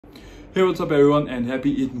Hey, what's up everyone, and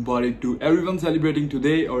happy Eid Mubarak to everyone celebrating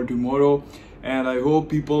today or tomorrow. And I hope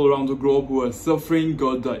people around the globe who are suffering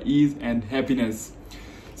got the ease and happiness.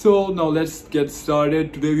 So now let's get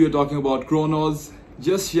started. Today we are talking about Cronos.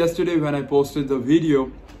 Just yesterday when I posted the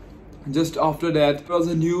video, just after that there was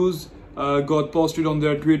a news got posted on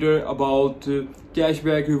their Twitter about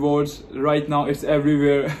cashback rewards. Right now it's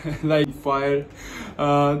everywhere like fire.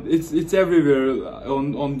 It's everywhere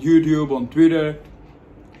on YouTube, on Twitter.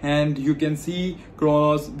 And you can see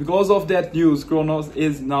Cronos, because of that news, Cronos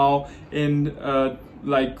is now in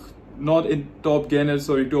not in top gainers,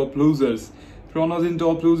 sorry, top losers. Cronos in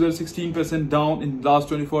top losers, 16% down in last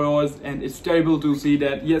 24 hours, and it's terrible to see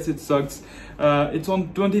that. Yes, it sucks. It's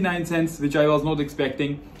on 29 cents, which I was not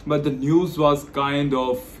expecting, but the news was kind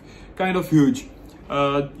of huge.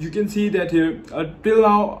 You can see that here. Till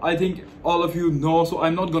now, I think all of you know, so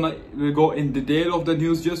I'm not gonna go in detail of the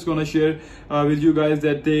news, just gonna share with you guys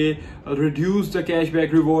that they reduced the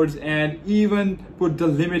cashback rewards and even put the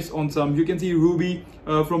limits on some. You can see Ruby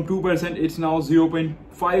from 2%, it's now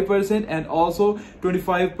 0.5%, and also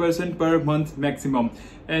 25% per month maximum,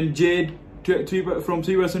 and Jade from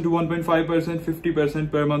 3% to 1.5%,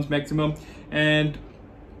 50% per month maximum, and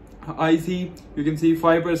IC, you can see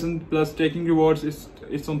 5% plus taking rewards,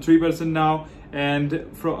 it's on 3% now, and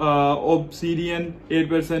from Obsidian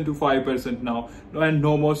 8% to 5% now, and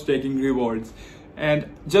no more staking rewards. And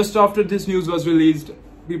just after this news was released,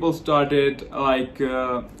 people started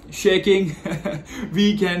shaking.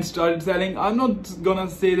 Weekends started selling. I'm not gonna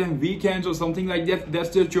say them weekends or something like that, that's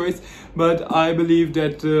their choice, but I believe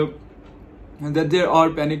that that there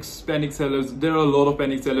are panic sellers. There are a lot of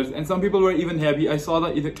panic sellers, and some people were even happy. I saw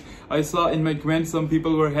in my comments some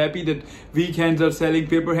people were happy that weak hands are selling,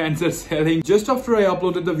 paper hands are selling. Just after I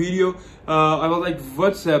uploaded the video, I was like,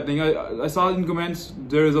 what's happening? I saw in comments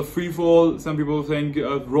there is a free fall. Some people think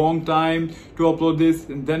wrong time to upload this,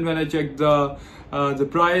 and then when I checked the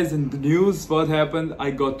price and the news, what happened,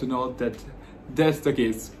 I got to know that that's the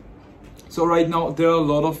case. So right now there are a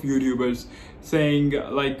lot of YouTubers saying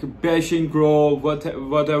bashing CRO,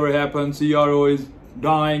 whatever happens, CRO is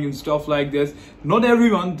dying and stuff like this. Not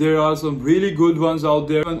everyone, there are some really good ones out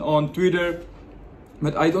there on Twitter,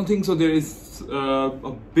 but I don't think so there is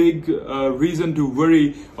a big reason to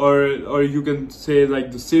worry, or you can say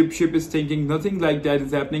like the ship is thinking. Nothing like that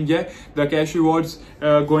is happening. Yeah, the cash rewards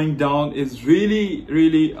going down is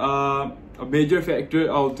really a major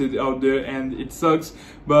factor out there, and it sucks.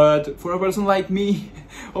 But for a person like me,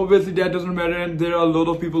 obviously that doesn't matter, and there are a lot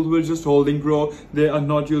of people who are just holding CRO. They are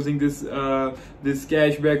not using this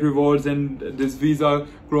cashback rewards and this Visa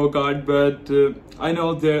CRO card. But I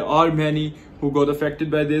know there are many who got affected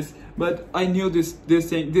by this, but I knew this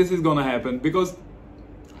is gonna happen, because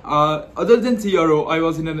other than CRO, I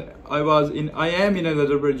am in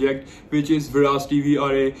another project which is Veracity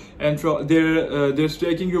VRA, and their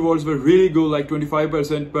staking rewards were really good, like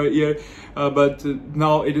 25% per year, but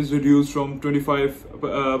now it is reduced from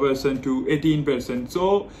 25% to 18%.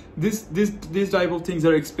 So these type of things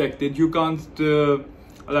are expected. You can't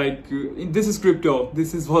this is crypto,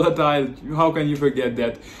 this is volatile, how can you forget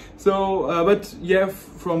that? So but yeah,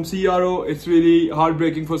 from CRO it's really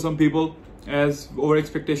heartbreaking for some people, as our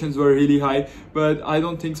expectations were really high. But I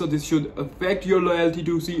don't think so this should affect your loyalty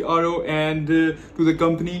to CRO and to the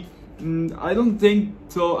company. I don't think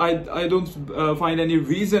so. I don't find any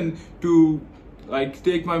reason to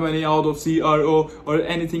take my money out of CRO or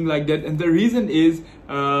anything like that. And the reason is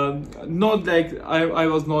not like I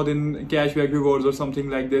was not in cashback rewards or something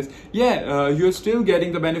like this. Yeah, you're still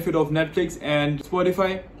getting the benefit of Netflix and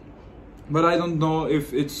Spotify, but I don't know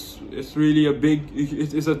if it's really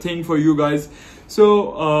it's a thing for you guys.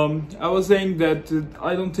 So I was saying that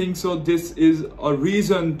I don't think so this is a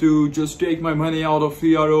reason to just take my money out of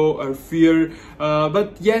CRO or fear.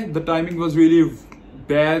 But yeah, the timing was really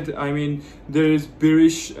bad. I mean, there is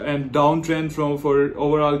bearish and downtrend for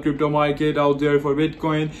overall crypto market out there for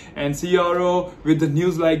Bitcoin, and CRO with the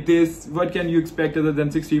news like this, what can you expect other than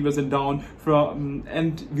 16% down from,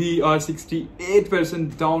 and we are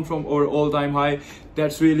 68% down from our all-time high.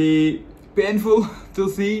 That's really painful to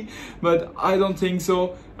see, but I don't think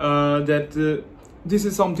so that this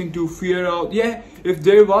is something to fear out. Yeah, if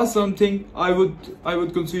there was something, I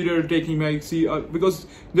would consider taking my because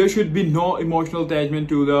there should be no emotional attachment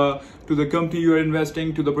to the company you are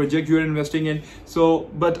investing, to the project you are investing in.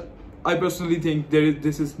 So, but I personally think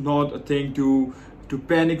this is not a thing to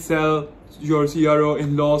panic sell your CRO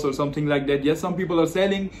in loss or something like that. Yes, some people are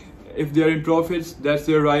selling. If they are in profits, that's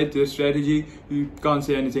their right, their strategy. You can't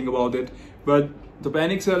say anything about it. But the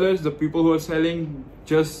panic sellers, the people who are selling,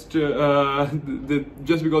 just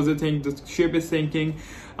just because they think the ship is sinking.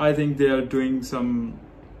 I think they are doing some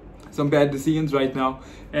bad decisions right now.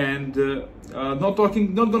 And not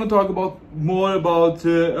gonna talk about more about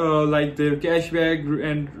like their cashback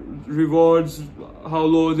and rewards, how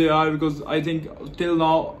low they are, because I think till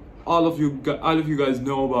now all of you guys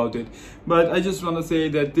know about it. But I just want to say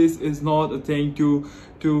that this is not a thing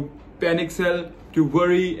to panic sell, to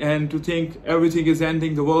worry, and to think everything is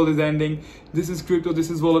ending, the world is ending. This is crypto, this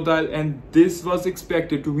is volatile, and this was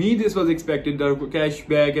expected. To me, this was expected, the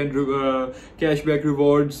cashback and cashback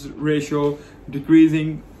rewards ratio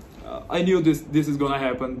decreasing. I knew this is gonna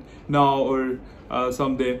happen now or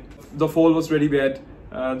someday. The fall was pretty bad.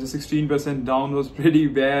 The 16% down was pretty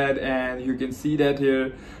bad, and you can see that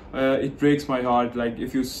here. It breaks my heart. Like,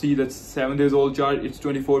 if you see that 7 days old chart, it's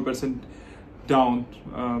 24% down.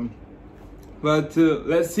 But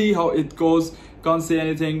let's see how it goes. Can't say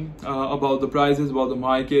anything about the prices, about the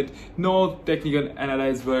market. No technical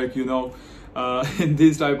analysis work, you know, in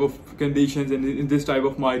this type of conditions and in this type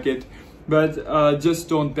of market. But just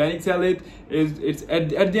don't panic sell it. It's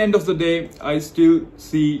at the end of the day, I still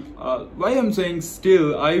see why I'm saying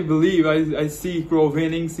still, I believe I see CRO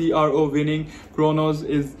winning. Cronos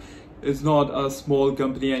is not a small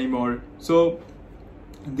company anymore. So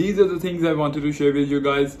these are the things I wanted to share with you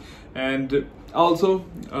guys. And also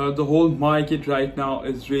the whole market right now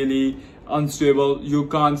is really unstable. You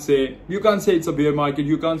can't say it's a bear market,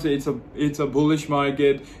 you can't say it's a bullish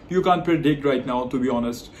market. You can't predict right now, to be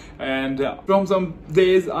honest. And from some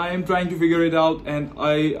days I am trying to figure it out, and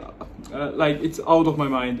I like, it's out of my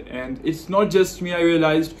mind. And it's not just me, I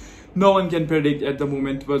realized no one can predict at the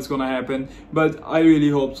moment what's gonna happen, but I really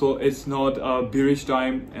hope so. It's not a bearish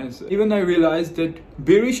time. And even I realized that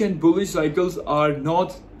bearish and bullish cycles are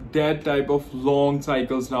not that type of long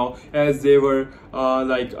cycles now as they were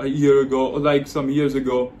like a year ago or like some years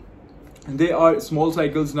ago. They are small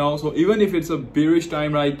cycles now. So even if it's a bearish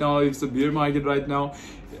time right now, if it's a bear market right now,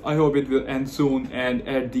 I hope it will end soon, and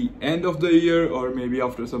at the end of the year or maybe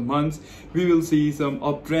after some months, we will see some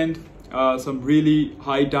uptrend, some really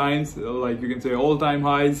high times, like you can say all-time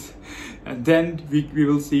highs, and then we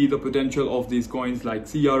will see the potential of these coins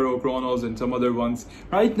like CRO, Cronos, and some other ones.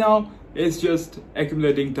 Right now it's just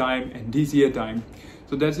accumulating time and DCA time.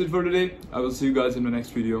 So that's it for today. I will see you guys in the next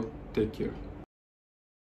video. Take care.